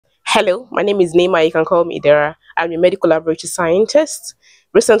Hello, my name is Neema. You can call me Idera. I'm a medical laboratory scientist.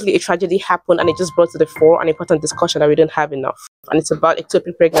 Recently, a tragedy happened and it just brought to the fore an important discussion that we don't have enough. And it's about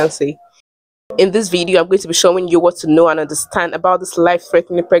ectopic pregnancy. In this video, I'm going to be showing you what to know and understand about this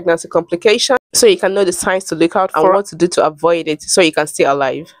life-threatening pregnancy complication so you can know the signs to look out for and what to do to avoid it so you can stay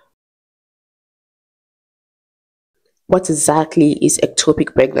alive. What exactly is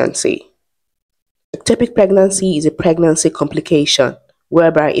ectopic pregnancy? Ectopic pregnancy is a pregnancy complication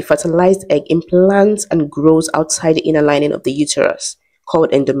whereby a fertilized egg implants and grows outside the inner lining of the uterus,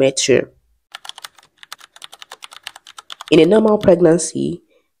 called endometrium. In a normal pregnancy,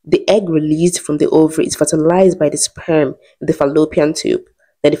 the egg released from the ovary is fertilized by the sperm in the fallopian tube.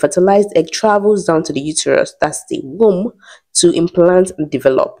 Then the fertilized egg travels down to the uterus, that's the womb, to implant and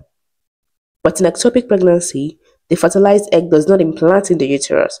develop. But in ectopic pregnancy, the fertilized egg does not implant in the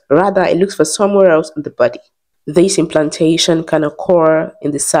uterus, rather it looks for somewhere else in the body. This implantation can occur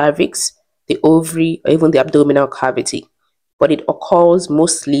in the cervix, the ovary, or even the abdominal cavity, but it occurs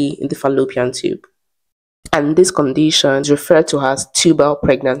mostly in the fallopian tube. And this condition is referred to as tubal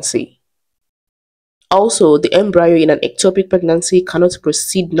pregnancy. Also, the embryo in an ectopic pregnancy cannot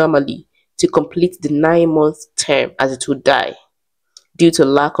proceed normally to complete the 9-month term as it would die, due to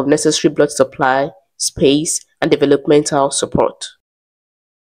lack of necessary blood supply, space, and developmental support.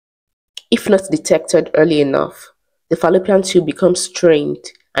 If not detected early enough, the fallopian tube becomes strained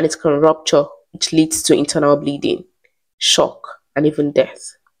and it can rupture, which leads to internal bleeding, shock, and even death.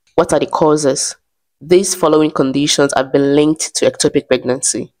 What are the causes? These following conditions have been linked to ectopic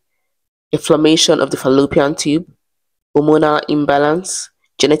pregnancy: inflammation of the fallopian tube, hormonal imbalance,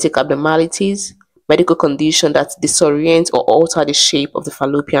 genetic abnormalities, medical condition that disorient or alter the shape of the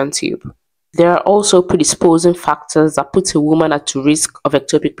fallopian tube. There are also predisposing factors that put a woman at risk of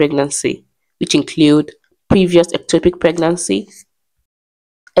ectopic pregnancy, which include previous ectopic pregnancy,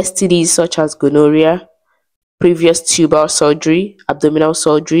 STDs such as gonorrhea, previous tubal surgery, abdominal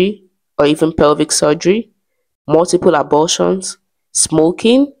surgery, or even pelvic surgery, multiple abortions,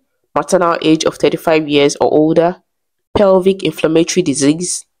 smoking, maternal age of 35 years or older, pelvic inflammatory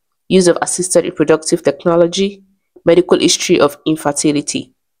disease, use of assisted reproductive technology, medical history of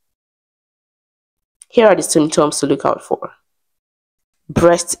infertility. Here are the symptoms to look out for: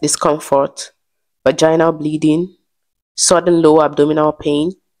 breast discomfort, vaginal bleeding, sudden lower abdominal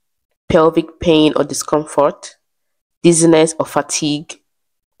pain, pelvic pain or discomfort, dizziness or fatigue,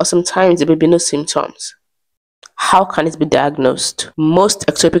 or sometimes there may be no symptoms. How can it be diagnosed? Most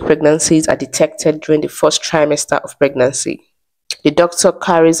ectopic pregnancies are detected during the first trimester of pregnancy. The doctor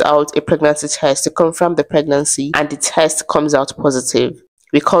carries out a pregnancy test to confirm the pregnancy, and the test comes out positive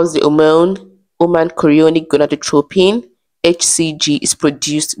because the hormone, human chorionic gonadotropin, HCG, is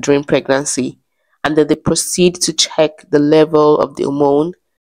produced during pregnancy, and then they proceed to check the level of the hormone.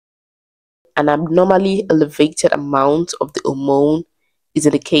 An abnormally elevated amount of the hormone is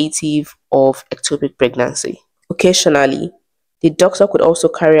indicative of ectopic pregnancy. Occasionally, the doctor could also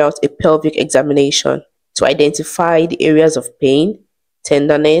carry out a pelvic examination to identify the areas of pain,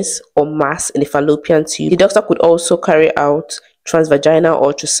 tenderness, or mass in the fallopian tube. The doctor could also carry out transvaginal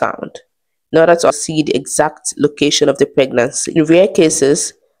ultrasound in order to see the exact location of the pregnancy. In rare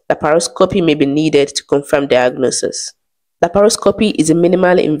cases, laparoscopy may be needed to confirm diagnosis. Laparoscopy is a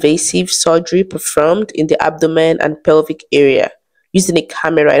minimally invasive surgery performed in the abdomen and pelvic area using a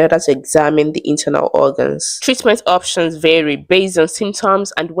camera in order to examine the internal organs. Treatment options vary based on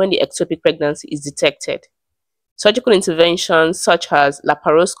symptoms and when the ectopic pregnancy is detected. Surgical interventions such as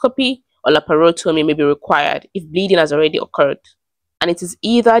laparoscopy or laparotomy may be required if bleeding has already occurred, and it is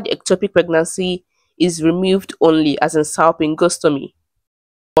either the ectopic pregnancy is removed only, as in salpingostomy,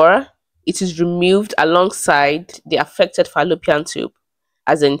 or it is removed alongside the affected fallopian tube,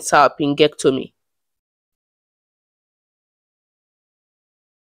 as in salpingectomy.